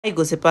Hi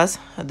gossipers,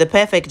 the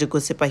perfect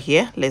gossiper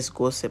here. Let's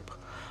gossip.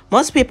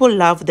 Most people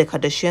love the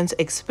Kardashians,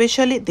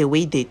 especially the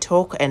way they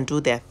talk and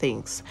do their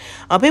things.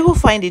 People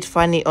find it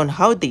funny on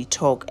how they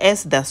talk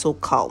as they're so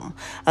calm.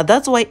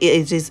 That's why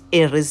it is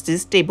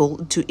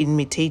irresistible to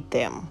imitate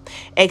them,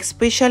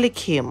 especially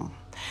Kim.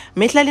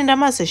 Mihlali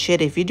ndamase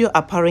shared a video.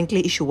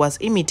 Apparently, she was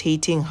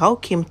imitating how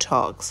Kim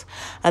talks.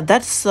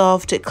 That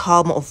soft,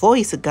 calm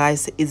voice,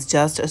 guys, is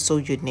just so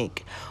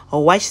unique.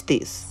 Watch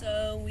this.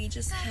 So we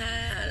just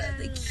had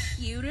the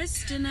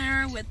cutest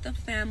dinner with the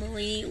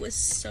family. It was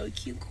so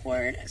cute,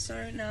 court.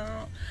 So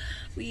now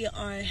we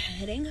are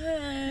heading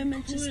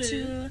home just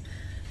to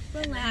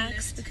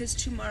relax because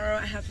tomorrow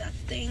I have that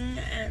thing,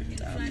 and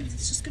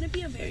it's just gonna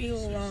be a very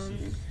long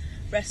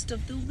rest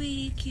of the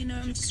week. You know,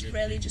 I'm just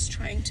really just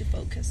trying to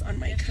focus on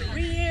my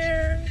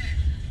career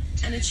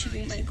and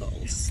achieving my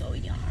goals. So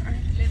yeah.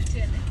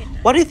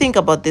 What do you think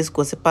about this,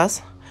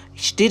 gossipers?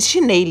 Did she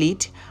nail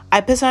it?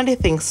 I personally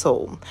think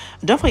so.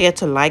 Don't forget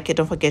to like it,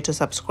 don't forget to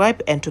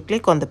subscribe, and to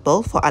click on the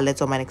bell for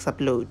alerts on my next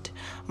upload.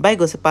 Bye,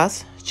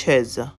 gossipers. Cheers.